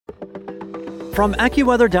From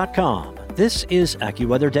AccuWeather.com, this is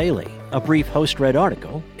AccuWeather Daily, a brief host-read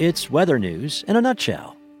article. It's weather news in a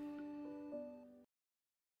nutshell.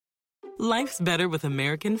 Life's better with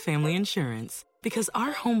American Family Insurance because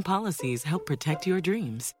our home policies help protect your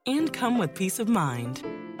dreams and come with peace of mind.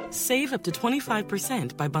 Save up to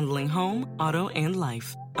 25% by bundling home, auto, and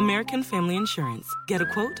life. American Family Insurance. Get a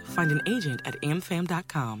quote, find an agent at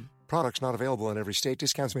amfam.com. Products not available in every state.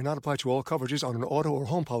 Discounts may not apply to all coverages on an auto or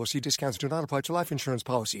home policy. Discounts do not apply to life insurance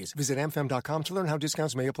policies. Visit amfam.com to learn how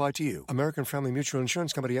discounts may apply to you. American Family Mutual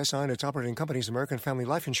Insurance Company, SI, and its operating companies, American Family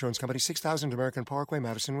Life Insurance Company, 6000 American Parkway,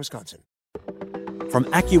 Madison, Wisconsin. From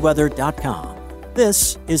AccuWeather.com,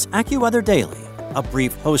 this is AccuWeather Daily, a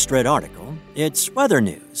brief host-read article. It's weather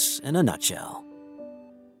news in a nutshell.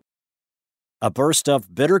 A burst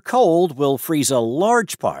of bitter cold will freeze a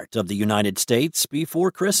large part of the United States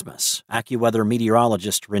before Christmas. AccuWeather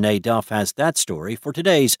meteorologist Renee Duff has that story for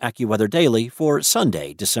today's AccuWeather Daily for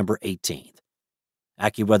Sunday, December 18th.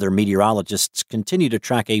 AccuWeather meteorologists continue to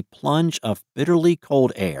track a plunge of bitterly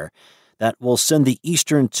cold air that will send the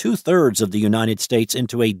eastern two-thirds of the United States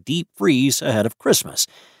into a deep freeze ahead of Christmas,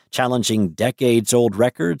 challenging decades-old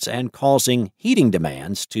records and causing heating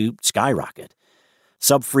demands to skyrocket.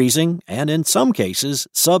 Sub-freezing and, in some cases,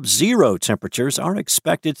 sub-zero temperatures are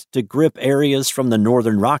expected to grip areas from the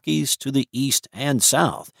northern Rockies to the east and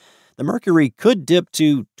south. The mercury could dip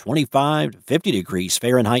to 25 to 50 degrees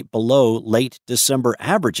Fahrenheit below late December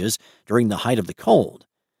averages during the height of the cold.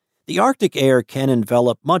 The Arctic air can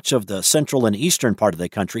envelop much of the central and eastern part of the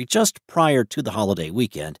country just prior to the holiday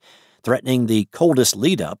weekend, threatening the coldest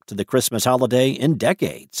lead-up to the Christmas holiday in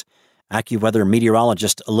decades, AccuWeather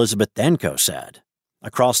meteorologist Elizabeth Danko said.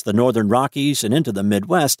 Across the northern Rockies and into the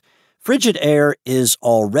Midwest, frigid air is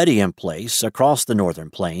already in place across the northern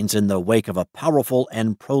plains in the wake of a powerful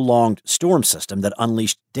and prolonged storm system that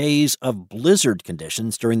unleashed days of blizzard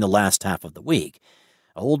conditions during the last half of the week.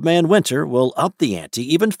 Old Man Winter will up the ante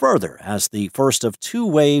even further as the first of two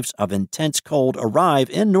waves of intense cold arrive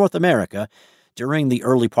in North America during the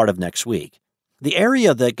early part of next week. The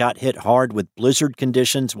area that got hit hard with blizzard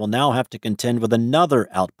conditions will now have to contend with another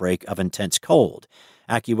outbreak of intense cold,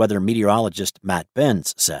 AccuWeather meteorologist Matt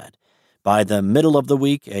Benz said. By the middle of the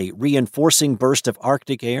week, a reinforcing burst of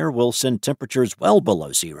Arctic air will send temperatures well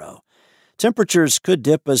below zero. Temperatures could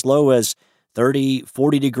dip as low as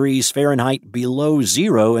 30-40 degrees Fahrenheit below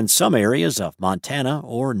zero in some areas of Montana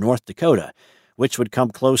or North Dakota, which would come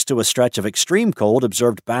close to a stretch of extreme cold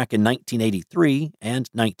observed back in 1983 and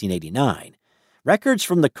 1989. Records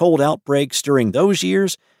from the cold outbreaks during those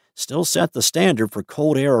years still set the standard for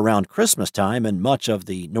cold air around Christmas time in much of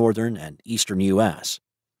the northern and eastern U.S.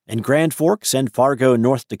 In Grand Forks and Fargo,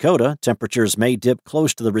 North Dakota, temperatures may dip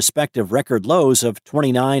close to the respective record lows of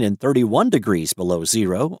 29 and 31 degrees below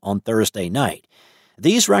zero on Thursday night.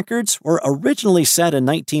 These records were originally set in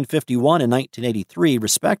 1951 and 1983,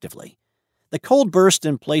 respectively. The cold burst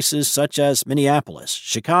in places such as Minneapolis,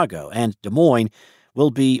 Chicago, and Des Moines will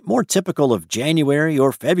be more typical of January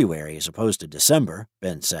or February as opposed to December,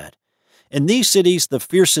 Ben said. In these cities, the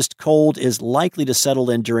fiercest cold is likely to settle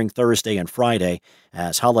in during Thursday and Friday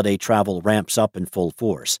as holiday travel ramps up in full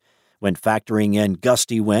force. When factoring in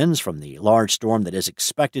gusty winds from the large storm that is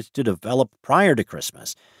expected to develop prior to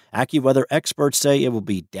Christmas, AccuWeather experts say it will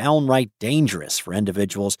be downright dangerous for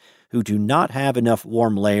individuals who do not have enough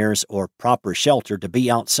warm layers or proper shelter to be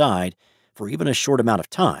outside for even a short amount of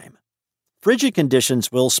time. Frigid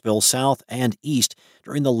conditions will spill south and east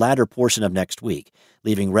during the latter portion of next week,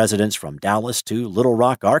 leaving residents from Dallas to Little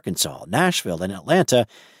Rock, Arkansas, Nashville, and Atlanta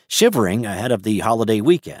shivering ahead of the holiday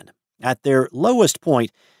weekend. At their lowest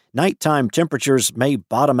point, nighttime temperatures may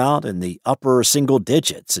bottom out in the upper single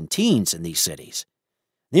digits and teens in these cities.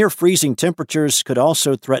 Near-freezing temperatures could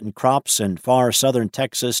also threaten crops in far southern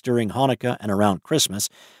Texas during Hanukkah and around Christmas,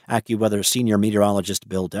 AccuWeather senior meteorologist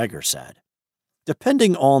Bill Degger said.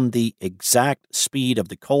 Depending on the exact speed of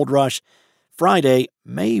the cold rush, Friday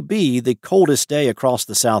may be the coldest day across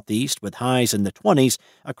the southeast, with highs in the 20s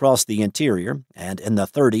across the interior and in the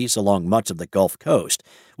 30s along much of the Gulf Coast,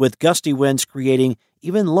 with gusty winds creating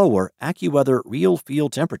even lower AccuWeather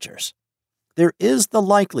real-field temperatures. There is the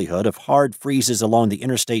likelihood of hard freezes along the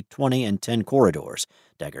Interstate 20 and 10 corridors,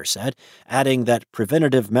 Degger said, adding that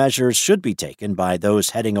preventative measures should be taken by those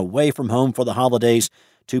heading away from home for the holidays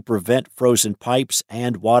to prevent frozen pipes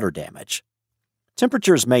and water damage.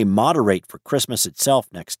 Temperatures may moderate for Christmas itself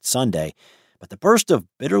next Sunday, but the burst of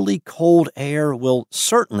bitterly cold air will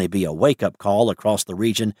certainly be a wake-up call across the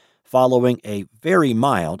region following a very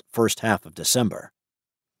mild first half of December.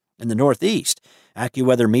 In the Northeast,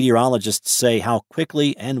 AccuWeather meteorologists say how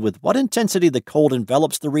quickly and with what intensity the cold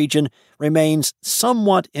envelops the region remains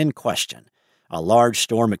somewhat in question. A large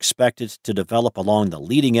storm expected to develop along the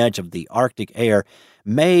leading edge of the Arctic air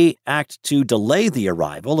may act to delay the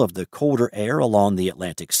arrival of the colder air along the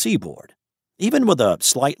Atlantic seaboard. Even with a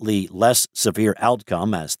slightly less severe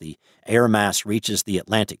outcome as the air mass reaches the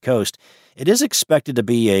Atlantic coast, it is expected to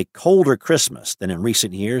be a colder Christmas than in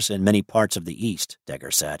recent years in many parts of the East,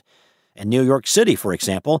 Degger said. In New York City, for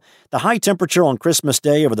example, the high temperature on Christmas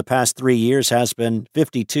Day over the past 3 years has been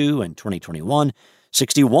 52 in 2021,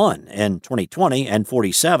 61 in 2020, and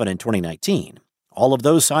 47 in 2019. All of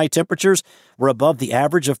those high temperatures were above the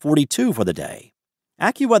average of 42 for the day.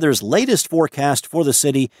 AccuWeather's latest forecast for the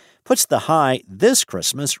city puts the high this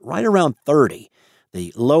Christmas right around 30.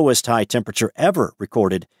 The lowest high temperature ever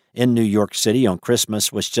recorded in New York City on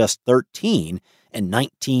Christmas was just 13 in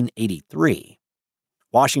 1983.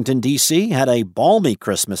 Washington, D.C. had a balmy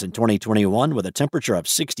Christmas in 2021 with a temperature of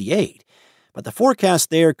 68, but the forecast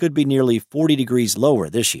there could be nearly 40 degrees lower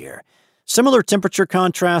this year. Similar temperature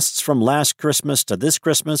contrasts from last Christmas to this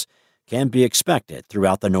Christmas can be expected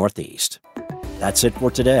throughout the Northeast. That's it for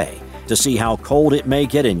today. To see how cold it may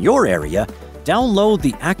get in your area, download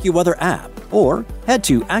the AccuWeather app or head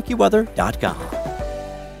to AccuWeather.com.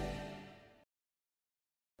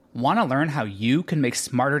 Want to learn how you can make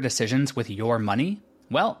smarter decisions with your money?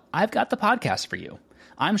 Well, I've got the podcast for you.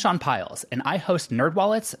 I'm Sean Piles, and I host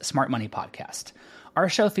NerdWallet's Smart Money Podcast. Our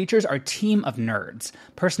show features our team of nerds,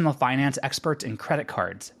 personal finance experts in credit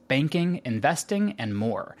cards, banking, investing, and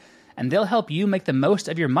more. And they'll help you make the most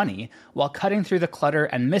of your money while cutting through the clutter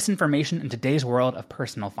and misinformation in today's world of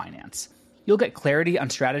personal finance. You'll get clarity on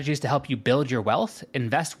strategies to help you build your wealth,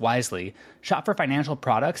 invest wisely, shop for financial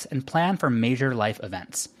products, and plan for major life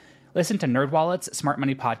events. Listen to NerdWallet's Smart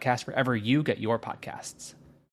Money Podcast wherever you get your podcasts.